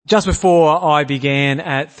Just before I began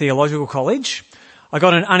at theological college, I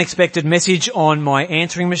got an unexpected message on my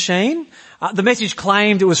answering machine. The message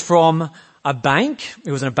claimed it was from a bank.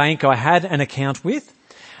 It was a bank I had an account with.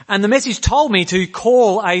 And the message told me to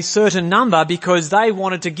call a certain number because they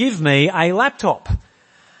wanted to give me a laptop.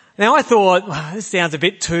 Now I thought, this sounds a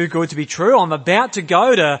bit too good to be true. I'm about to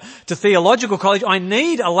go to theological college. I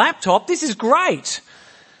need a laptop. This is great.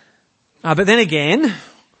 But then again,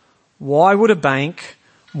 why would a bank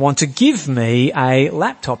want to give me a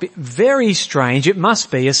laptop? Very strange. It must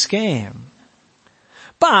be a scam.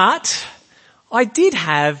 But I did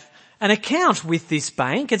have an account with this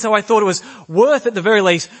bank, and so I thought it was worth at the very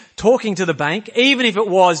least talking to the bank, even if it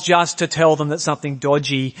was just to tell them that something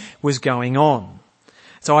dodgy was going on.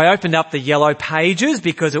 So I opened up the yellow pages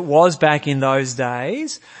because it was back in those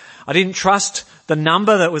days. I didn't trust the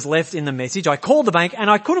number that was left in the message. I called the bank and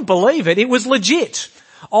I couldn't believe it. It was legit.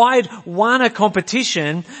 I'd won a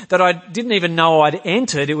competition that I didn't even know I'd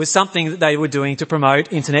entered. It was something that they were doing to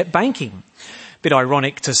promote internet banking. Bit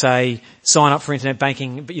ironic to say sign up for internet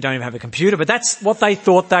banking but you don't even have a computer, but that's what they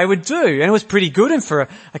thought they would do. And it was pretty good, and for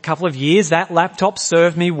a couple of years that laptop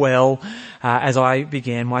served me well as I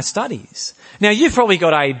began my studies. Now you've probably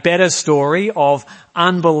got a better story of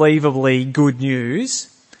unbelievably good news.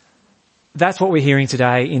 That's what we're hearing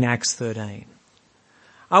today in Acts 13.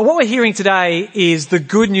 What we're hearing today is the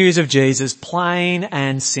good news of Jesus, plain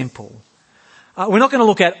and simple. We're not going to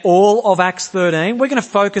look at all of Acts 13. We're going to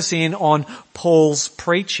focus in on Paul's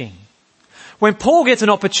preaching. When Paul gets an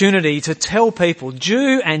opportunity to tell people,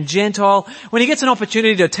 Jew and Gentile, when he gets an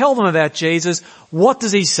opportunity to tell them about Jesus, what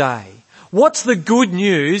does he say? What's the good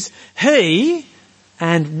news he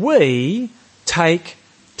and we take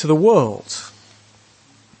to the world?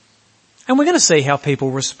 And we're going to see how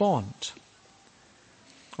people respond.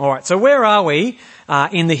 Alright, so where are we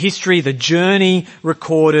in the history, the journey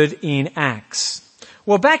recorded in Acts?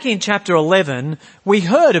 Well, back in chapter 11, we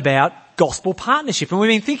heard about gospel partnership, and we've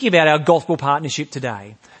been thinking about our gospel partnership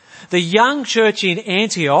today. The young church in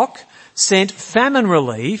Antioch sent famine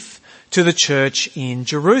relief to the church in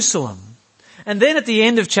Jerusalem. And then at the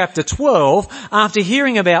end of chapter 12, after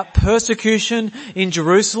hearing about persecution in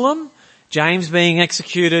Jerusalem, James being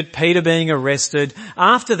executed, Peter being arrested,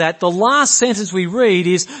 after that, the last sentence we read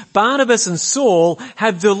is Barnabas and Saul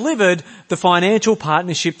have delivered the financial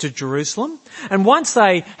partnership to Jerusalem, and once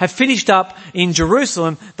they have finished up in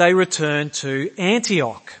Jerusalem, they return to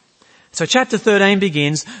Antioch. So chapter 13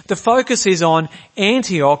 begins. The focus is on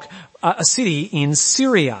Antioch, a city in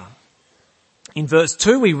Syria. In verse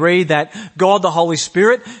 2 we read that God the Holy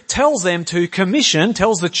Spirit tells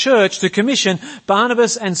the church to commission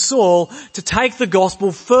Barnabas and Saul to take the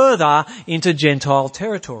gospel further into Gentile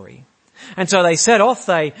territory. And so they set off,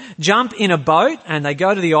 they jump in a boat and they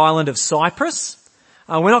go to the island of Cyprus.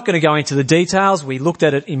 We're not going to go into the details, we looked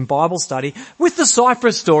at it in Bible study. With the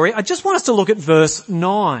Cyprus story, I just want us to look at verse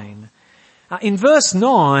 9. In verse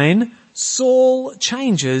 9, Saul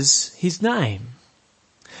changes his name.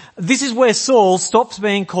 This is where Saul stops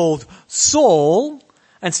being called Saul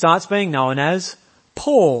and starts being known as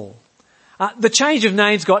Paul. The change of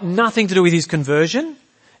name's got nothing to do with his conversion.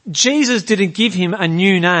 Jesus didn't give him a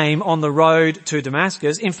new name on the road to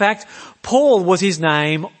Damascus. In fact, Paul was his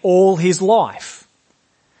name all his life.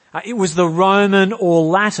 It was the Roman or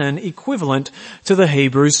Latin equivalent to the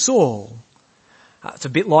Hebrew Saul. It's a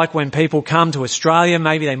bit like when people come to Australia,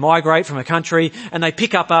 maybe they migrate from a country and they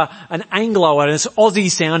pick up an Anglo, an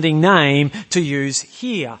Aussie sounding name to use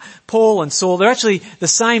here. Paul and Saul, they're actually the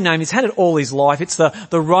same name. He's had it all his life. It's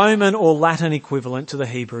the Roman or Latin equivalent to the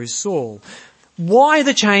Hebrew Saul. Why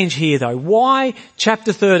the change here though? Why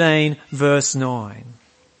chapter 13 verse 9?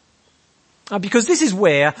 Because this is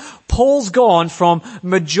where Paul's gone from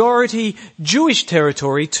majority Jewish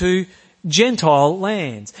territory to Gentile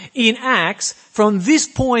lands. In Acts, from this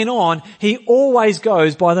point on, he always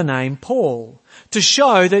goes by the name Paul, to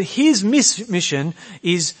show that his mission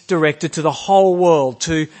is directed to the whole world,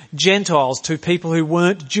 to Gentiles, to people who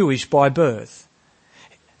weren't Jewish by birth.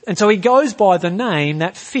 And so he goes by the name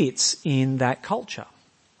that fits in that culture.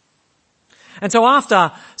 And so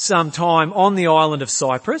after some time on the island of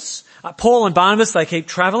Cyprus, Paul and Barnabas, they keep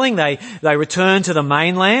travelling. They return to the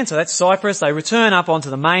mainland. So that's Cyprus. They return up onto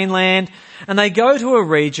the mainland and they go to a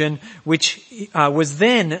region which was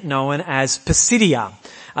then known as Pisidia.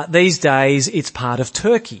 These days it's part of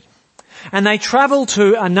Turkey. And they travel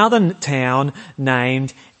to another town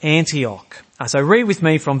named Antioch. So read with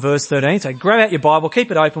me from verse 13. So grab out your Bible,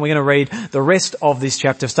 keep it open. We're going to read the rest of this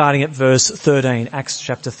chapter starting at verse 13. Acts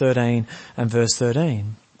chapter 13 and verse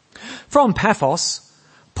 13. From Paphos,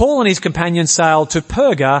 Paul and his companions sailed to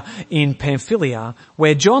Perga in Pamphylia,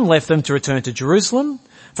 where John left them to return to Jerusalem.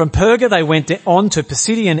 From Perga they went on to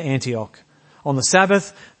Pisidian Antioch. On the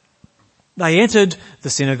Sabbath, they entered the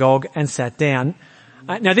synagogue and sat down.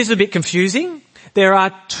 Now this is a bit confusing. There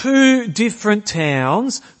are 2 different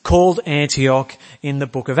towns called Antioch in the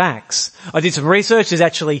book of Acts. I did some research. There's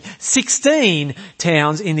actually 16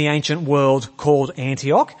 towns in the ancient world called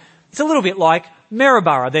Antioch. It's a little bit like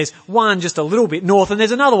Maryborough. There's one just a little bit north and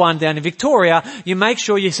there's another one down in Victoria. You make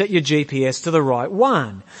sure you set your GPS to the right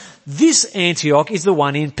one. This Antioch is the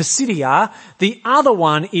one in Pisidia. The other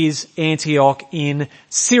one is Antioch in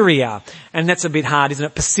Syria. And that's a bit hard, isn't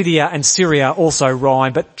it? Pisidia and Syria also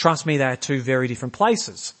rhyme, but trust me, they are 2 very different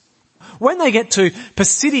places. When they get to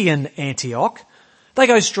Pisidian Antioch, they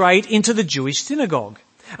go straight into the Jewish synagogue.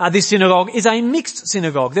 This synagogue is a mixed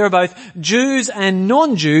synagogue. There are both Jews and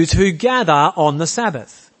non-Jews who gather on the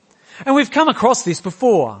Sabbath. And we've come across this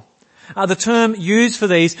before. The term used for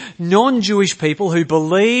these non-Jewish people who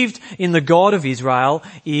believed in the God of Israel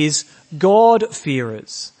is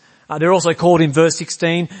God-fearers. They're also called in verse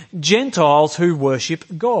 16 Gentiles who worship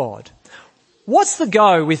God. What's the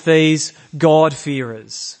go with these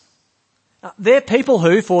God-fearers? They're people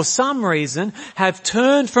who, for some reason, have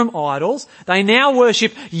turned from idols. They now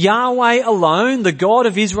worship Yahweh alone, the God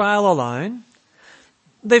of Israel alone.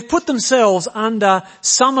 They've put themselves under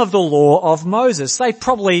some of the law of Moses. They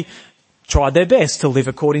probably tried their best to live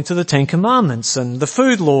according to the 10 Commandments and the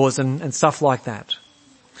food laws and stuff like that.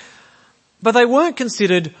 But they weren't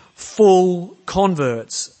considered full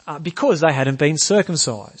converts because they hadn't been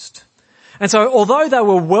circumcised. And so although they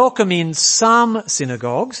were welcome in some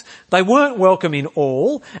synagogues, they weren't welcome in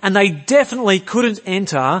all, and they definitely couldn't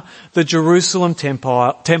enter the Jerusalem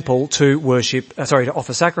temple to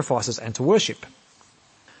offer sacrifices and to worship.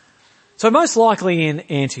 So most likely in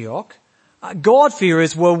Antioch,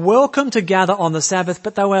 God-fearers were welcome to gather on the Sabbath,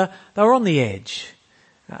 but they were on the edge.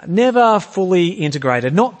 Never fully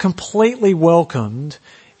integrated, not completely welcomed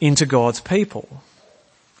into God's people.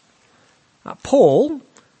 Paul,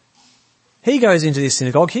 he goes into this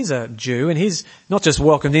synagogue. He's a Jew and he's not just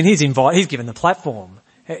welcomed in, he's given the platform.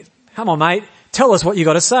 Hey, come on mate, tell us what you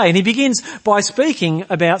got to say. And he begins by speaking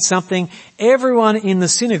about something everyone in the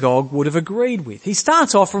synagogue would have agreed with. He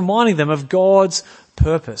starts off reminding them of God's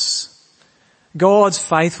purpose, God's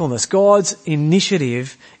faithfulness, God's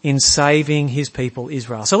initiative in saving his people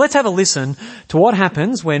Israel. So let's have a listen to what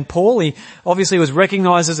happens when Paul, he obviously was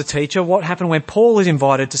recognized as a teacher, what happened when Paul is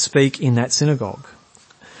invited to speak in that synagogue.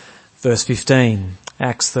 Verse 15,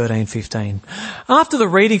 Acts 13:15. After the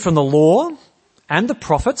reading from the law and the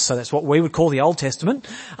prophets, so that's what we would call the Old Testament,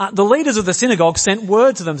 the leaders of the synagogue sent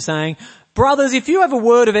word to them saying, "Brothers, if you have a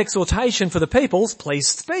word of exhortation for the peoples, please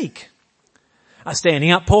speak." Standing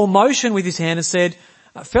up, Paul motioned with his hand and said,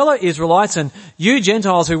 "Fellow Israelites and you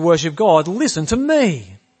Gentiles who worship God, listen to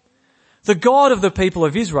me. The God of the people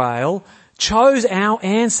of Israel chose our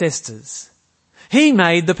ancestors. He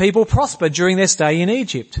made the people prosper during their stay in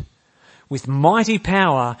Egypt. With mighty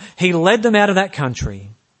power, he led them out of that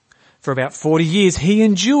country. For about 40 years, he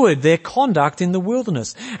endured their conduct in the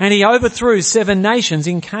wilderness, and he overthrew 7 nations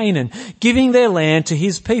in Canaan, giving their land to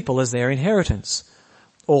his people as their inheritance.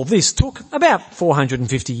 All this took about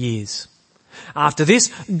 450 years. After this,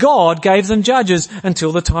 God gave them judges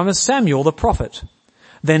until the time of Samuel the prophet.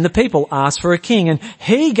 Then the people asked for a king, and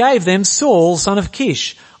he gave them Saul, son of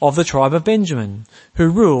Kish, of the tribe of Benjamin, who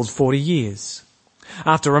ruled 40 years.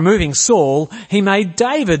 After removing Saul, he made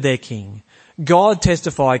David their king. God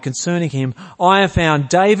testified concerning him, 'I have found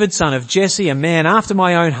David, son of Jesse, a man after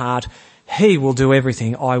my own heart. He will do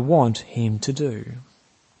everything I want him to do.'"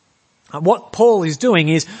 What Paul is doing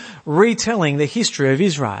is retelling the history of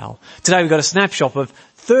Israel. Today we've got a snapshot of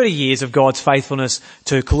 30 years of God's faithfulness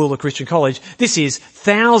to Kalula Christian College. This is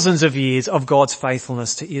thousands of years of God's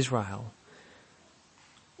faithfulness to Israel.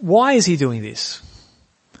 Why is he doing this?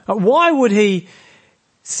 Why would he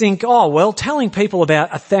think, telling people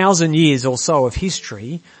about 1,000 years or so of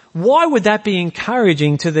history, why would that be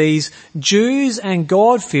encouraging to these Jews and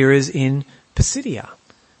God-fearers in Pisidia?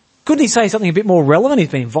 Couldn't he say something a bit more relevant? He's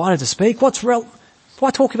been invited to speak.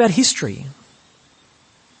 Why talk about history?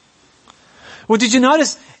 Well, did you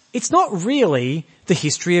notice it's not really the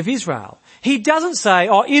history of Israel. He doesn't say,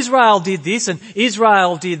 Israel did this and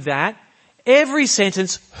Israel did that. Every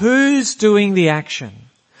sentence, who's doing the action?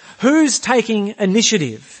 Who's taking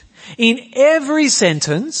initiative? In every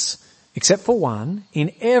sentence, except for one,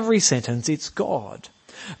 in every sentence it's God.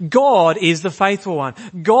 God is the faithful one.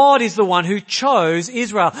 God is the one who chose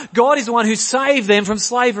Israel. God is the one who saved them from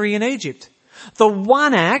slavery in Egypt. The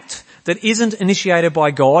one act that isn't initiated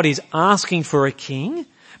by God is asking for a king.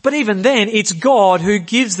 But even then, it's God who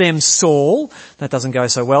gives them Saul, that doesn't go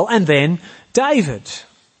so well, and then David.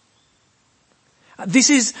 This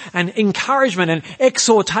is an encouragement and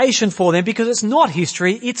exhortation for them because it's not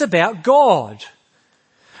history, it's about God.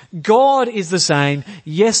 God is the same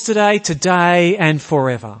yesterday, today, and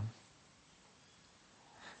forever.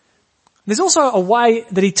 There's also a way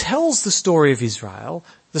that he tells the story of Israel,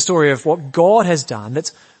 the story of what God has done,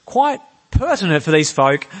 that's quite pertinent for these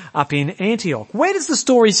folk up in Antioch. Where does the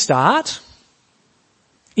story start?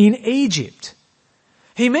 In Egypt.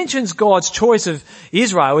 He mentions God's choice of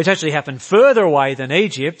Israel, which actually happened further away than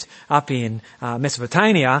Egypt, up in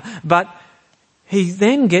Mesopotamia, but he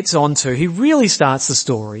then gets on to, he really starts the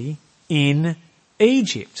story in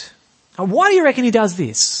Egypt. Now, why do you reckon he does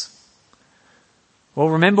this? Well,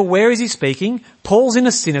 remember, where is he speaking? Paul's in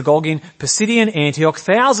a synagogue in Pisidian Antioch,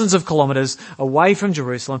 thousands of kilometres away from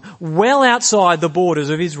Jerusalem, well outside the borders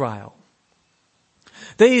of Israel.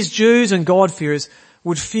 These Jews and God-fearers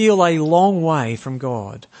would feel a long way from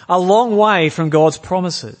God, a long way from God's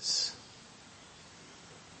promises,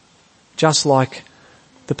 just like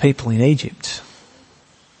the people in Egypt.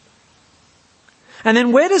 And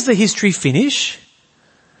then where does the history finish?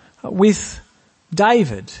 With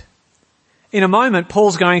David. In a moment,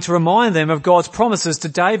 Paul's going to remind them of God's promises to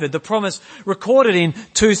David. The promise recorded in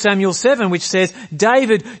 2 Samuel 7, which says,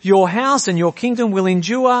 David, your house and your kingdom will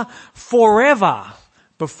endure forever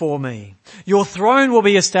before me. Your throne will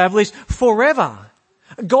be established forever.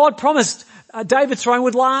 God promised David's throne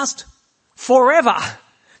would last forever.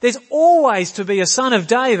 There's always to be a son of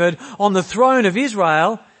David on the throne of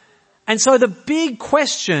Israel. And so the big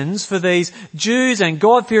questions for these Jews and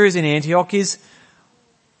God-fearers in Antioch is,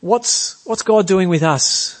 What's God doing with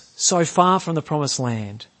us so far from the promised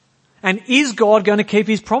land? And is God going to keep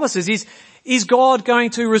his promises? Is God going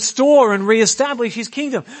to restore and re-establish his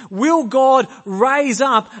kingdom? Will God raise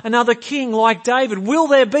up another king like David? Will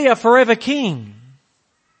there be a forever king?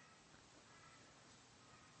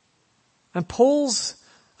 And Paul's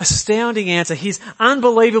astounding answer, his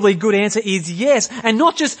unbelievably good answer is yes. And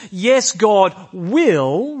not just yes, God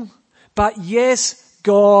will, but yes,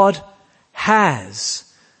 God has.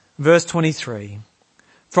 Verse 23,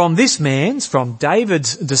 from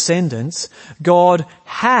David's descendants, God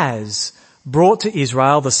has brought to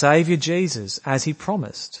Israel the Saviour Jesus, as he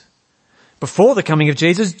promised. Before the coming of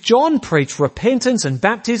Jesus, John preached repentance and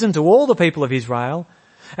baptism to all the people of Israel.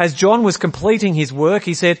 As John was completing his work,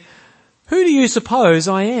 he said, who do you suppose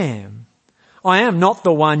I am? I am not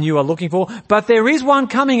the one you are looking for, but there is one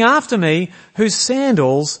coming after me whose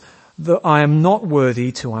sandals I am not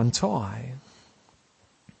worthy to untie.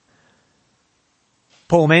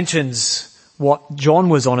 Paul mentions what John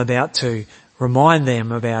was on about to remind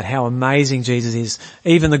them about how amazing Jesus is.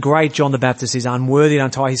 Even the great John the Baptist is unworthy to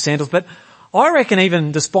untie his sandals. But I reckon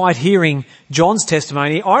even despite hearing John's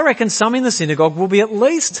testimony, I reckon some in the synagogue will be at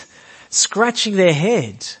least scratching their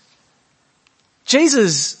head.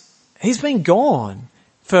 Jesus, he's been gone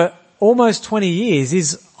for almost 20 years,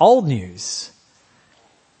 is old news.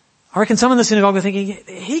 I reckon some in the synagogue are thinking,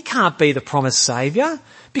 he can't be the promised Saviour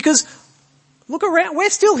because look around, we're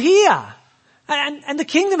still here. And the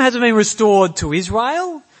kingdom hasn't been restored to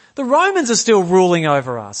Israel. The Romans are still ruling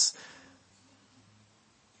over us.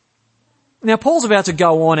 Now Paul's about to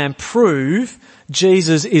go on and prove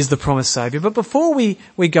Jesus is the promised Saviour. But before we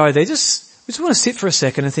go there, we just want to sit for a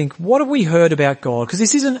second and think, what have we heard about God? Because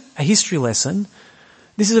this isn't a history lesson.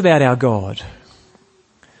 This is about our God.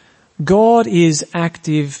 God is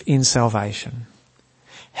active in salvation.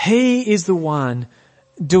 He is the one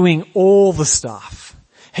doing all the stuff.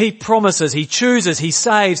 He promises, he chooses, he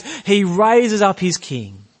saves, he raises up his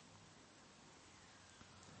king.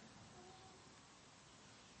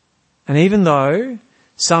 And even though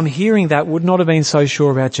some hearing that would not have been so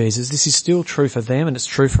sure about Jesus, this is still true for them and it's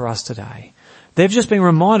true for us today. They've just been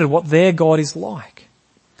reminded what their God is like.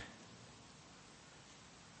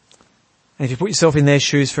 And if you put yourself in their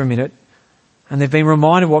shoes for a minute and they've been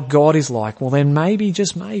reminded what God is like, well then maybe,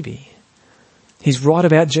 just maybe, he's right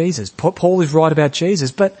about Jesus. Paul is right about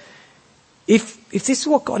Jesus. But if this is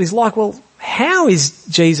what God is like, well, how is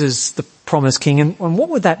Jesus the promised king and what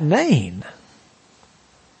would that mean?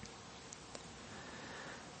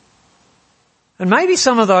 And maybe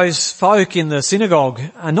some of those folk in the synagogue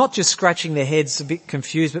are not just scratching their heads a bit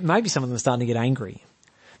confused, but maybe some of them are starting to get angry.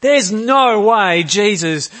 There's no way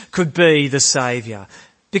Jesus could be the Saviour.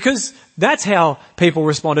 Because that's how people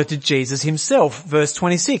responded to Jesus himself. Verse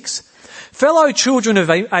 26. Fellow children of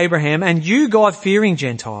Abraham and you God-fearing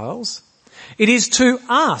Gentiles, it is to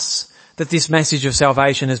us that this message of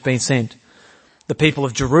salvation has been sent. The people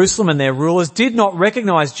of Jerusalem and their rulers did not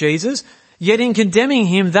recognize Jesus, Yet in condemning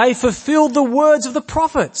him, they fulfilled the words of the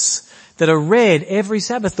prophets that are read every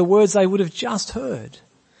Sabbath, the words they would have just heard.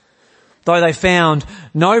 Though they found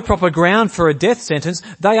no proper ground for a death sentence,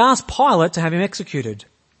 they asked Pilate to have him executed.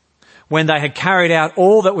 When they had carried out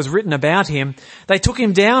all that was written about him, they took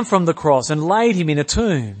him down from the cross and laid him in a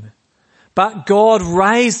tomb. But God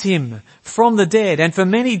raised him from the dead, and for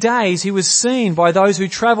many days he was seen by those who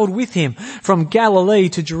travelled with him from Galilee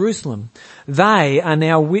to Jerusalem. They are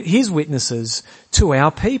now his witnesses to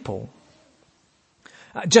our people.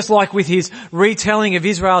 Just like with his retelling of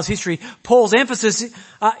Israel's history, Paul's emphasis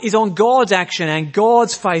is on God's action and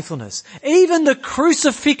God's faithfulness. Even the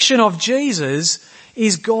crucifixion of Jesus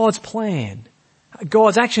is God's plan,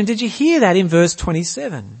 God's action. Did you hear that in verse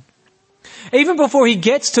 27? Even before he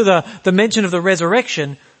gets to the mention of the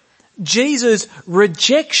resurrection, Jesus'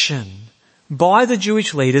 rejection by the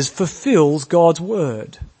Jewish leaders fulfills God's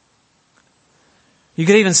word. You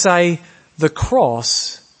could even say the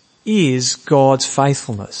cross is God's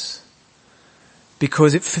faithfulness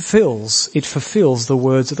because it fulfills the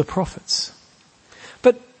words of the prophets.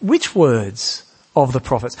 But which words of the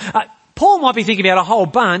prophets? Paul might be thinking about a whole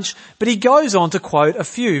bunch, but he goes on to quote a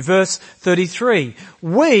few. Verse 33,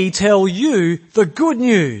 we tell you the good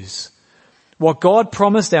news. What God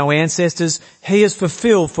promised our ancestors, he has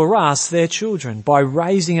fulfilled for us, their children, by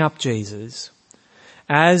raising up Jesus.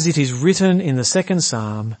 As it is written in the second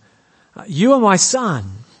Psalm, you are my son.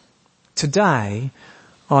 Today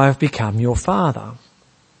I have become your father.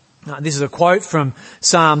 This is a quote from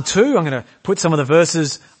Psalm 2. I'm going to put some of the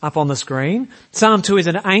verses up on the screen. Psalm 2 is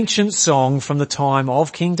an ancient song from the time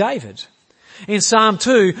of King David. In Psalm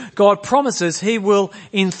 2, God promises he will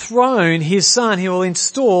enthrone his son. He will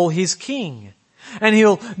install his king. And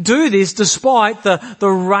he'll do this despite the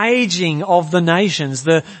raging of the nations,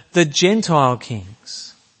 the Gentile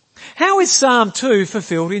kings. How is Psalm 2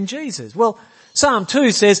 fulfilled in Jesus? Well, Psalm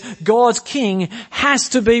 2 says God's king has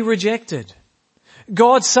to be rejected.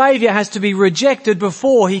 God's Saviour has to be rejected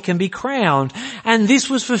before he can be crowned. And this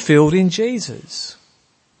was fulfilled in Jesus.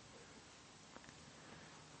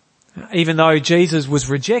 Even though Jesus was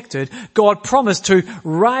rejected, God promised to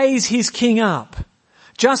raise his king up.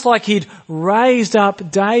 Just like he'd raised up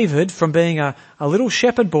David from being a little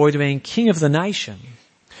shepherd boy to being king of the nation.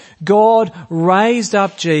 God raised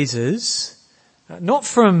up Jesus, not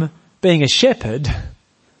from being a shepherd,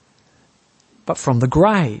 but from the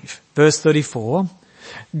grave. Verse 34,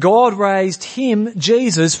 God raised him,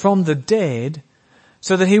 Jesus, from the dead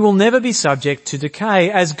so that he will never be subject to decay.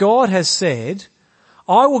 As God has said,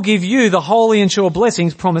 I will give you the holy and sure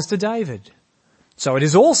blessings promised to David. So it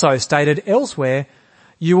is also stated elsewhere,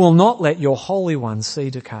 you will not let your Holy One see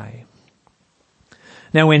decay.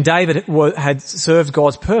 Now when David had served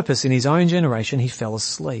God's purpose in his own generation, he fell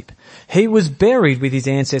asleep. He was buried with his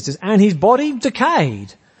ancestors and his body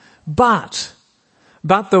decayed. But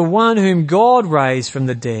the one whom God raised from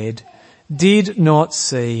the dead did not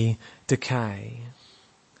see decay.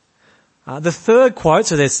 The third quote,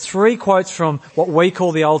 so there's three quotes from what we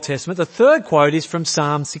call the Old Testament. The third quote is from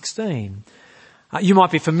Psalm 16. You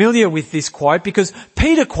might be familiar with this quote because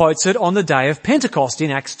Peter quotes it on the day of Pentecost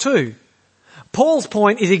in Acts 2. Paul's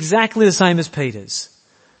point is exactly the same as Peter's.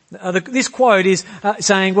 This quote is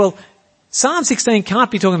saying, well, Psalm 16 can't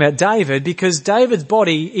be talking about David because David's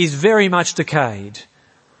body is very much decayed.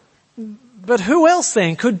 But who else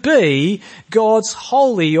then could be God's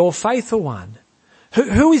holy or faithful one?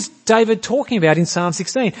 Who is David talking about in Psalm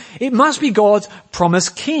 16? It must be God's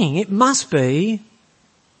promised king. It must be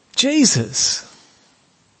Jesus.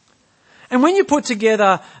 And when you put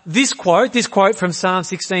together this quote from Psalm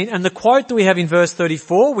 16 and the quote that we have in verse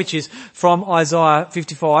 34, which is from Isaiah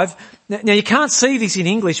 55, now you can't see this in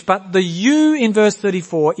English, but the you in verse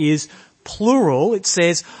 34 is plural. It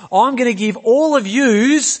says, I'm going to give all of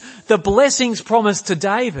yous the blessings promised to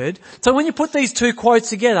David. So when you put these two quotes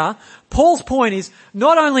together, Paul's point is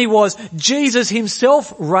not only was Jesus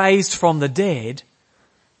himself raised from the dead,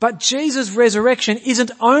 but Jesus' resurrection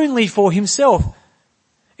isn't only for himself.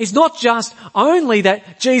 It's not just only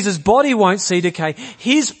that Jesus' body won't see decay.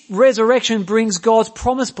 His resurrection brings God's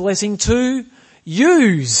promised blessing to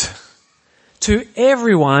yous, to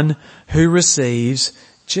everyone who receives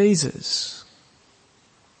Jesus.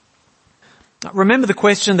 Remember the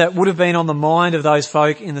question that would have been on the mind of those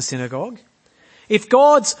folk in the synagogue? If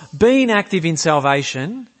God's been active in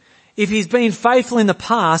salvation, if he's been faithful in the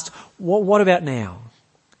past, what about now?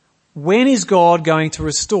 When is God going to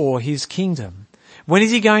restore his kingdom? When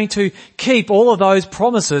is he going to keep all of those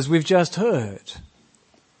promises we've just heard?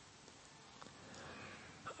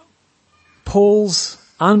 Paul's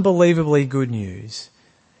unbelievably good news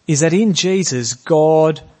is that in Jesus,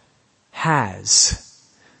 God has.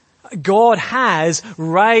 God has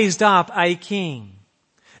raised up a king.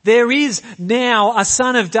 There is now a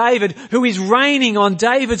son of David who is reigning on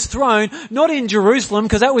David's throne, not in Jerusalem,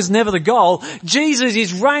 because that was never the goal. Jesus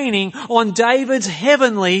is reigning on David's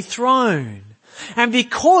heavenly throne. And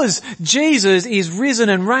because Jesus is risen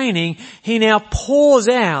and reigning, he now pours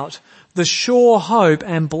out the sure hope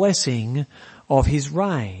and blessing of his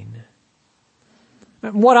reign.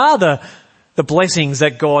 What are the blessings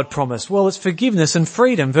that God promised? Well, it's forgiveness and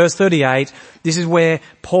freedom. Verse 38, this is where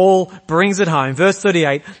Paul brings it home. Verse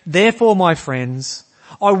 38, therefore, my friends,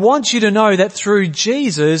 I want you to know that through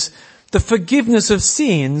Jesus, the forgiveness of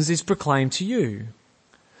sins is proclaimed to you.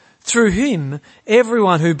 Through him,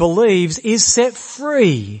 everyone who believes is set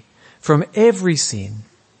free from every sin,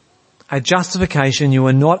 a justification you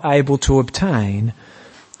were not able to obtain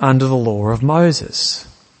under the law of Moses.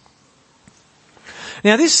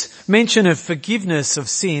 Now, this mention of forgiveness of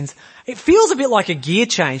sins, it feels a bit like a gear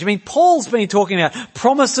change. I mean, Paul's been talking about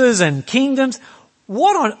promises and kingdoms.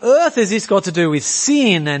 What on earth has this got to do with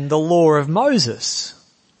sin and the law of Moses?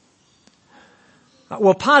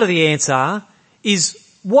 Well, part of the answer is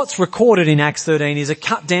what's recorded in Acts 13 is a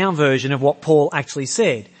cut down version of what Paul actually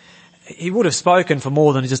said. He would have spoken for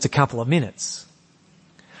more than just a couple of minutes.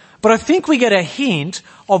 But I think we get a hint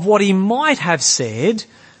of what he might have said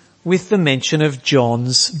with the mention of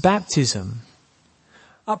John's baptism.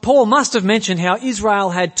 Paul must have mentioned how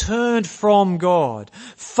Israel had turned from God,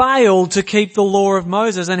 failed to keep the law of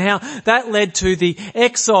Moses, and how that led to the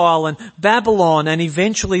exile and Babylon and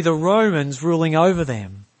eventually the Romans ruling over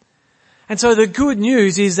them. And so the good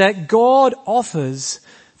news is that God offers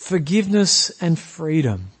forgiveness and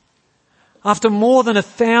freedom. After more than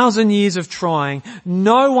 1,000 years of trying,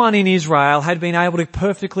 no one in Israel had been able to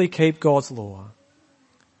perfectly keep God's law.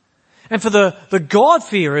 And for the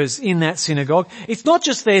God-fearers in that synagogue, it's not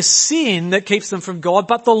just their sin that keeps them from God,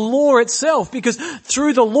 but the law itself, because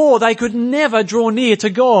through the law they could never draw near to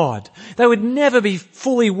God. They would never be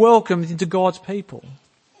fully welcomed into God's people.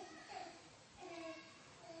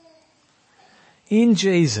 In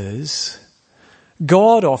Jesus,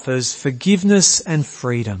 God offers forgiveness and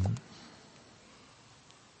freedom.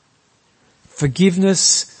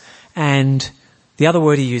 Forgiveness, and the other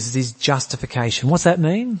word he uses is justification. What's that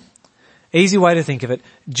mean? Easy way to think of it.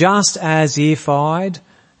 Just as if I'd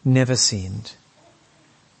never sinned.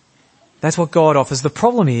 That's what God offers. The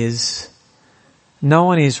problem is, no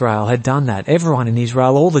one in Israel had done that. Everyone in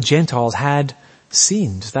Israel, all the Gentiles, had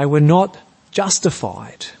sinned. They were not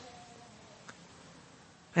justified.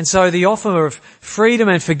 And so the offer of freedom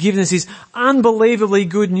and forgiveness is unbelievably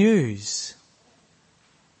good news.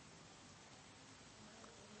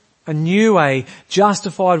 A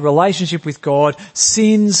justified relationship with God,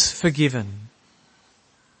 sins forgiven.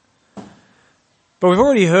 But we've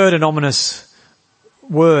already heard an ominous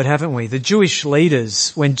word, haven't we? The Jewish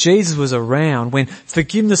leaders, when Jesus was around, when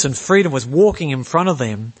forgiveness and freedom was walking in front of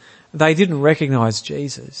them, they didn't recognize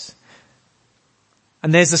Jesus.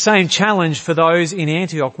 And there's the same challenge for those in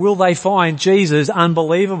Antioch. Will they find Jesus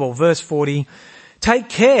unbelievable? Verse 40, take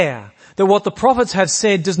care that what the prophets have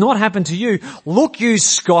said does not happen to you. Look, you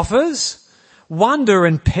scoffers, wonder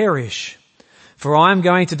and perish, for I am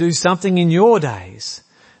going to do something in your days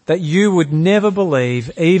that you would never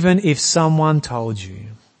believe, even if someone told you.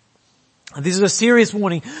 And this is a serious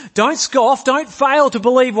warning. Don't scoff, don't fail to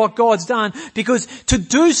believe what God's done, because to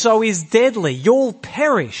do so is deadly. You'll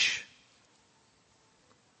perish.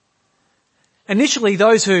 Initially,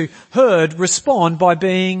 those who heard respond by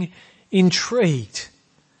being intrigued.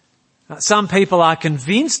 Some people are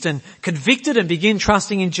convinced and convicted and begin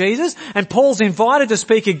trusting in Jesus. And Paul's invited to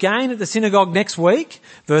speak again at the synagogue next week.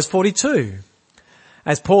 Verse 42.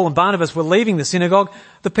 As Paul and Barnabas were leaving the synagogue,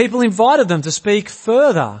 the people invited them to speak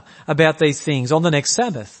further about these things on the next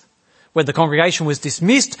Sabbath. When the congregation was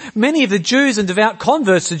dismissed, many of the Jews and devout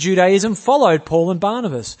converts to Judaism followed Paul and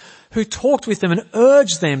Barnabas, who talked with them and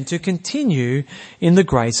urged them to continue in the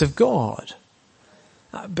grace of God.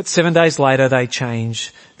 But 7 days later, they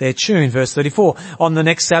changed their tune. Verse 34, on the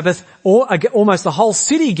next Sabbath, almost the whole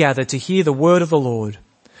city gathered to hear the word of the Lord.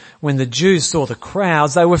 When the Jews saw the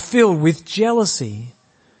crowds, they were filled with jealousy.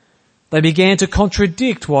 They began to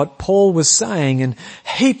contradict what Paul was saying and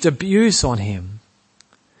heaped abuse on him.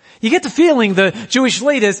 You get the feeling the Jewish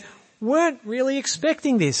leaders weren't really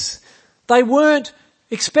expecting this. They weren't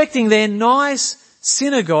expecting their nice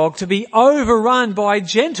synagogue to be overrun by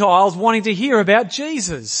Gentiles wanting to hear about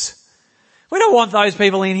Jesus. We don't want those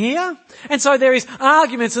people in here. And so there is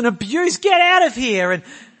arguments and abuse. Get out of here.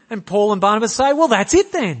 And Paul and Barnabas say, well, that's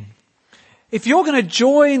it then. If you're going to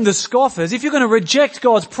join the scoffers, if you're going to reject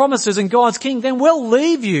God's promises and God's king, then we'll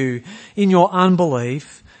leave you in your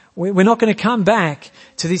unbelief. We're not going to come back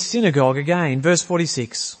to this synagogue again. Verse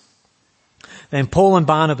 46. Then Paul and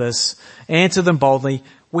Barnabas answered them boldly,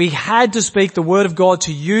 "We had to speak the word of God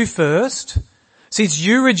to you first. Since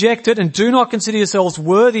you reject it and do not consider yourselves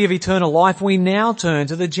worthy of eternal life, we now turn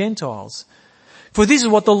to the Gentiles. For this is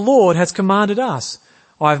what the Lord has commanded us.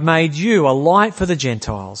 I have made you a light for the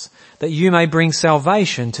Gentiles, that you may bring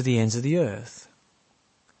salvation to the ends of the earth."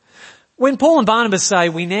 When Paul and Barnabas say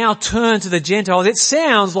we now turn to the Gentiles, it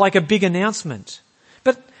sounds like a big announcement.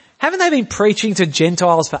 But haven't they been preaching to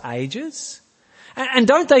Gentiles for ages? And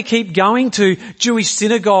don't they keep going to Jewish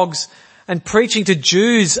synagogues and preaching to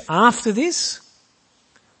Jews after this?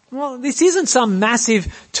 Well, this isn't some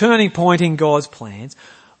massive turning point in God's plans.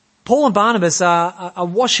 Paul and Barnabas are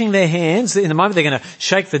washing their hands. In a moment they're going to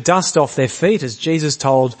shake the dust off their feet, as Jesus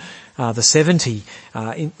told the 70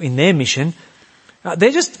 in their mission.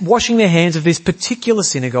 They're just washing their hands of this particular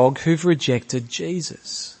synagogue who've rejected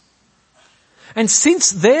Jesus. And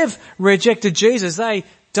since they've rejected Jesus, they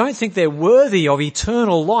don't think they're worthy of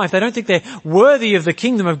eternal life. They don't think they're worthy of the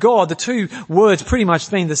kingdom of God. The two words pretty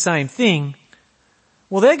much mean the same thing.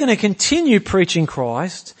 Well, they're going to continue preaching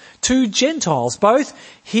Christ to Gentiles, both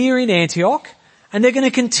here in Antioch, and they're going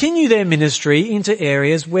to continue their ministry into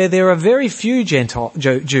areas where there are very few Jews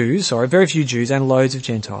and loads of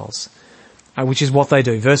Gentiles, which is what they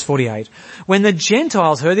do. Verse 48. When the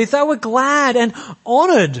Gentiles heard this, they were glad and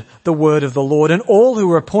honoured the word of the Lord, and all who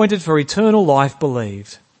were appointed for eternal life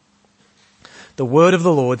believed. The word of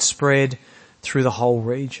the Lord spread through the whole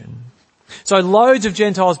region. So loads of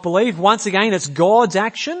Gentiles believed. Once again, it's God's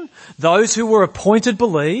action. Those who were appointed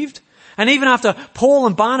believed. And even after Paul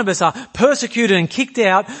and Barnabas are persecuted and kicked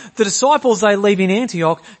out, the disciples they leave in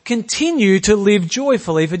Antioch continue to live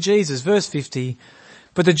joyfully for Jesus. Verse 50.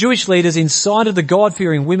 But the Jewish leaders incited the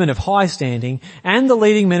God-fearing women of high standing and the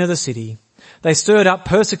leading men of the city. They stirred up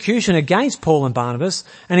persecution against Paul and Barnabas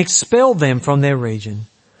and expelled them from their region.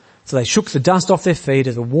 So they shook the dust off their feet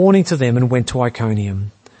as a warning to them and went to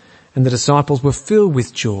Iconium. And the disciples were filled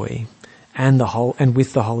with joy and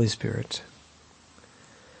with the Holy Spirit.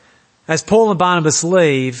 As Paul and Barnabas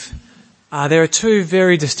leave, there are two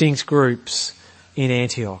very distinct groups in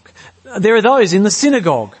Antioch. There are those in the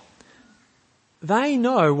synagogue. They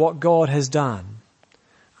know what God has done.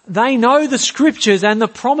 They know the scriptures and the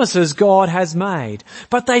promises God has made,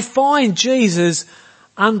 but they find Jesus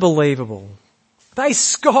unbelievable. They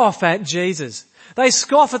scoff at Jesus. They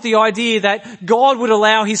scoff at the idea that God would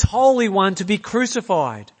allow his Holy One to be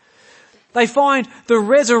crucified. They find the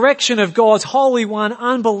resurrection of God's Holy One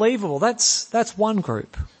unbelievable. That's one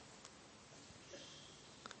group.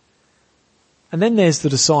 And then there's the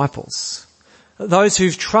disciples. Those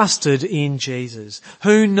who've trusted in Jesus,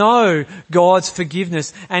 who know God's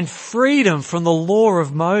forgiveness and freedom from the law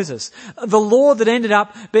of Moses. The law that ended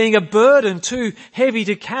up being a burden too heavy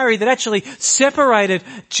to carry, that actually separated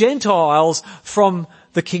Gentiles from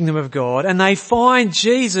the kingdom of God. And they find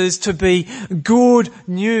Jesus to be good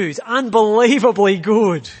news, unbelievably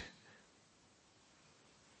good.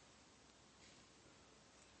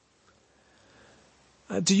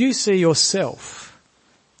 Do you see yourself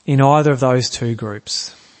in either of those two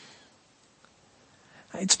groups?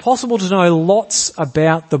 It's possible to know lots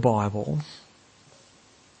about the Bible,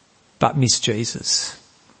 but miss Jesus.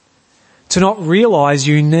 To not realise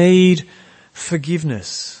you need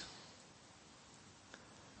forgiveness.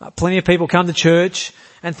 Plenty of people come to church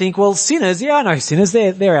and think, well, sinners, yeah, I know sinners,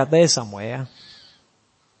 they're out there somewhere.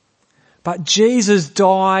 But Jesus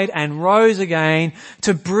died and rose again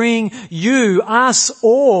to bring you, us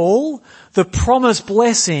all, the promised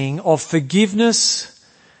blessing of forgiveness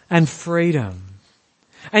and freedom.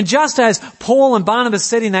 And just as Paul and Barnabas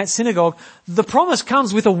said in that synagogue, the promise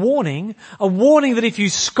comes with a warning that if you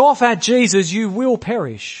scoff at Jesus, you will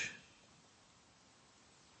perish.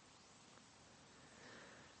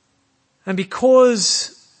 And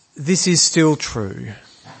because this is still true,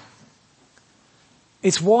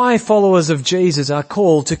 it's why followers of Jesus are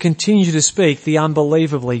called to continue to speak the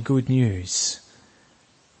unbelievably good news.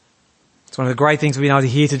 It's one of the great things we've been able to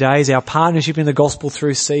hear today is our partnership in the gospel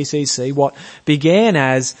through CCC. What began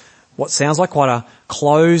as what sounds like quite a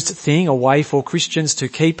closed thing, a way for Christians to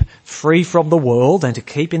keep free from the world and to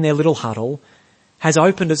keep in their little huddle, has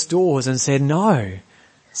opened its doors and said, no,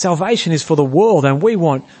 salvation is for the world, and we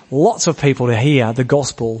want lots of people to hear the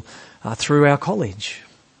gospel through our college.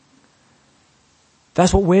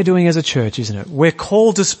 That's what we're doing as a church, isn't it? We're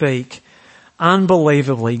called to speak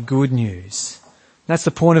unbelievably good news. That's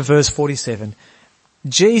the point of verse 47.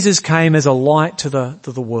 Jesus came as a light to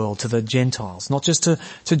the world, to the Gentiles, not just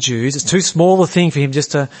to Jews. It's too small a thing for him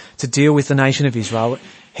just to deal with the nation of Israel.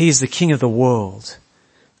 He is the King of the world.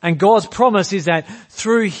 And God's promise is that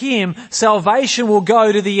through him, salvation will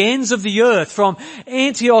go to the ends of the earth, from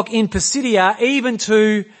Antioch in Pisidia even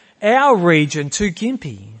to our region, to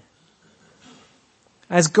Gympie.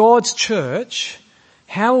 As God's church,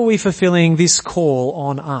 how are we fulfilling this call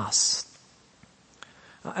on us?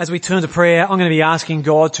 As we turn to prayer, I'm going to be asking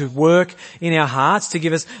God to work in our hearts, to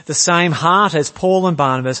give us the same heart as Paul and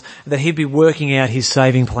Barnabas, that he'd be working out his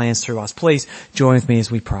saving plans through us. Please join with me as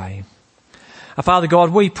we pray. Father God,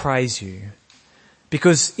 we praise you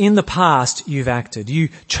because in the past you've acted. You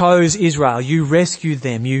chose Israel. You rescued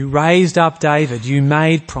them. You raised up David. You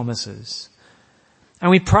made promises. And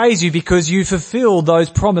we praise you because you fulfilled those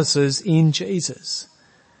promises in Jesus.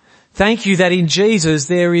 Thank you that in Jesus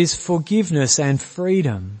there is forgiveness and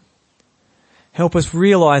freedom. Help us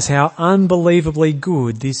realize how unbelievably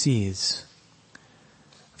good this is.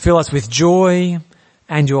 Fill us with joy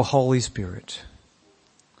and your Holy Spirit.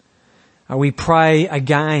 We pray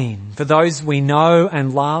again for those we know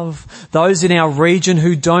and love, those in our region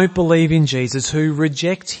who don't believe in Jesus, who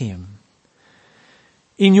reject him.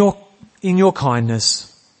 In your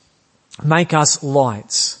kindness, make us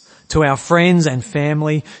lights to our friends and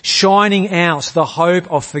family, shining out the hope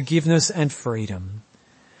of forgiveness and freedom.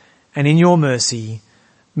 And in your mercy,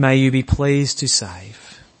 may you be pleased to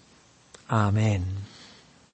save. Amen.